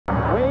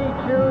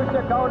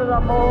to go to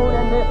the moon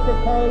in this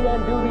decade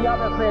and do the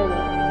other things.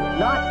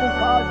 Not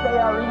because they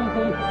are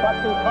easy, but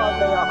because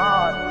they are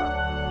hard.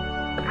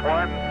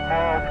 One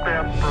small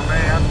step for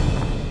man,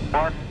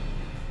 one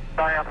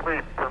giant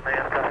leap for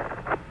mankind.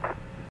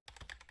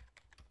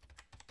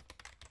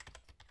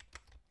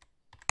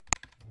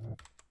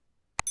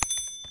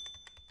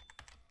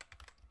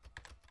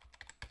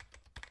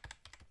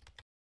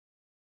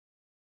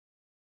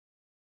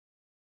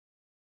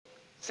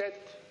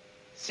 Sept,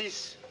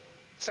 6,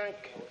 5,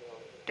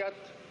 4,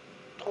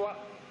 3,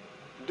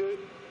 2,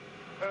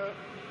 1,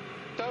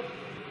 top.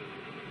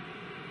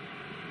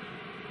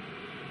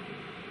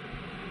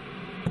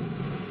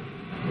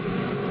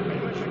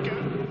 Allumage de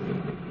quin.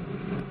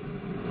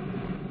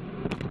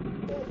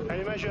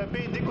 Allumage de AP,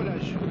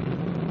 décollage.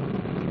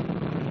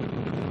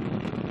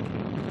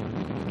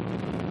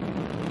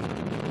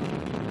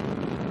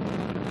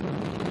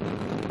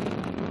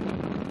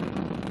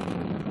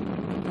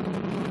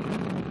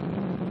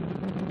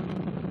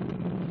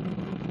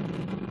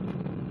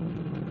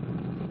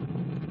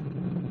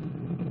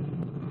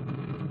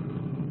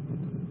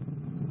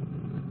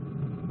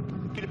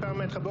 Tous les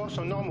paramètres à bord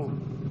sont normaux.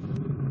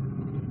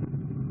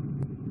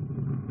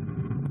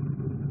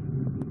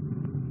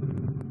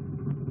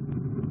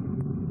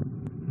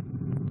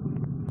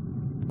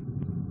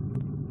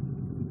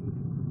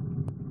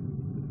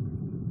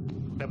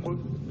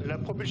 La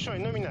propulsion est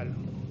nominale.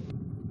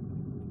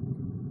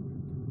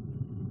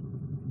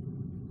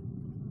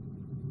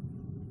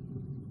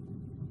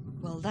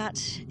 Well, that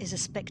is a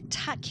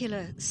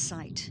spectacular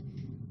sight.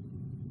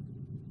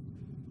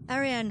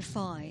 Ariane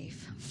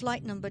 5,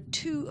 flight number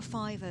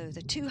 250,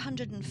 the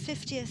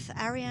 250th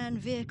Ariane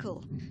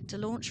vehicle to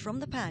launch from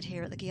the pad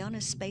here at the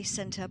Guiana Space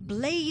Centre,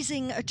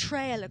 blazing a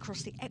trail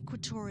across the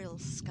equatorial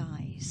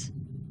skies.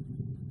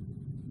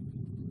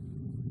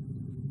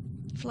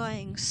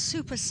 Flying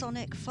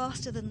supersonic,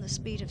 faster than the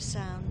speed of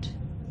sound.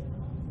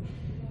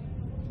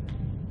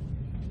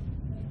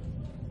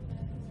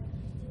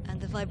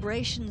 And the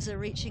vibrations are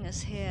reaching us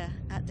here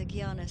at the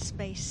Guiana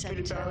Space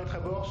Centre. Tous les paramètres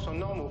à bord sont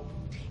normaux.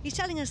 He's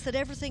telling us that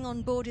everything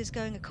on board is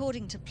going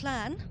according to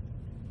plan.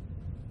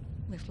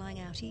 We're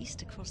flying out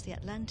east across the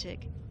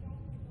Atlantic.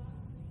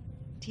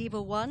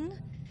 TIBA-1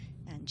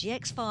 and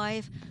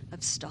GX5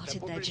 have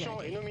started their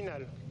journey.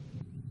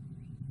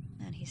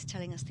 And he's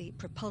telling us the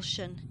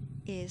propulsion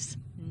is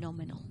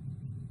nominal.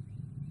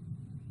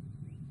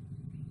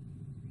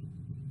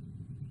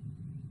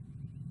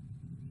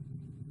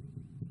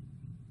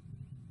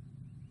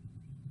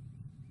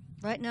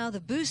 Right now the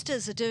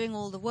boosters are doing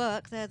all the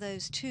work. They're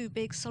those two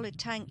big solid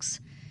tanks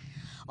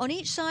on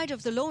each side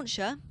of the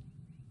launcher.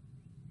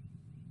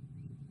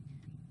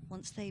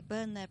 Once they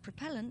burn their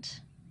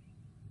propellant,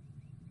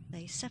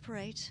 they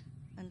separate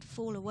and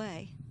fall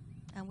away,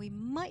 and we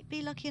might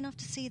be lucky enough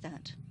to see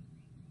that.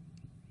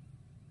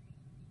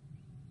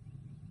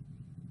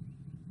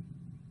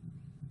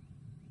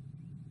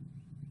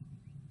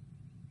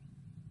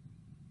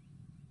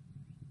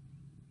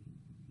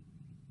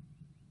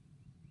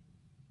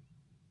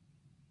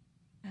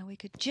 And we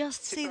could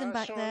just see them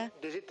back there.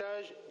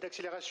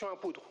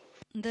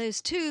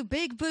 Those two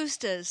big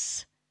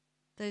boosters,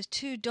 those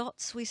two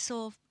dots we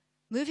saw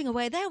moving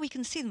away. There we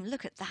can see them.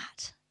 Look at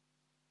that.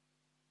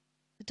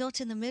 The dot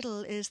in the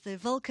middle is the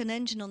Vulcan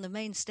engine on the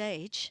main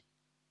stage.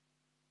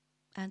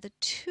 And the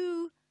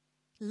two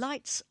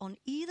lights on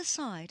either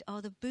side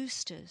are the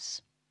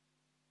boosters.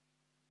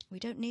 We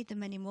don't need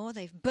them anymore.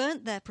 They've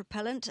burnt their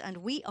propellant and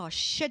we are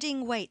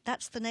shedding weight.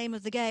 That's the name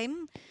of the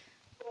game.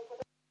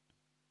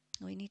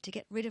 We need to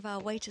get rid of our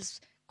weight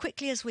as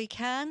quickly as we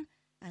can,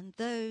 and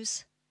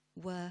those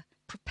were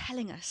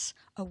propelling us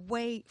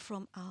away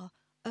from our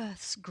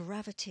Earth's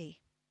gravity.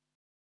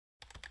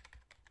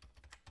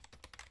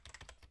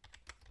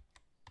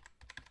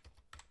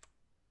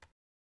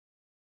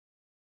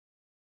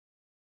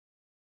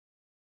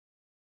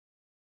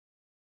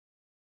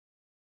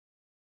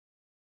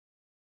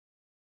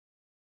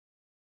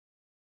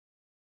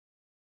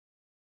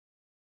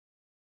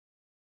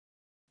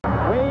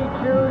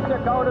 To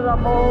go to the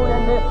moon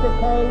in this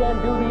decade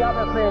and do the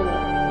other things.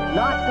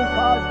 Not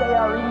because they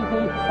are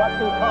easy, but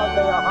because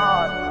they are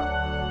hard.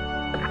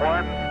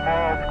 One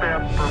small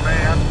step for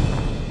man,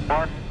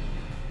 one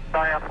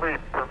giant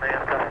leap for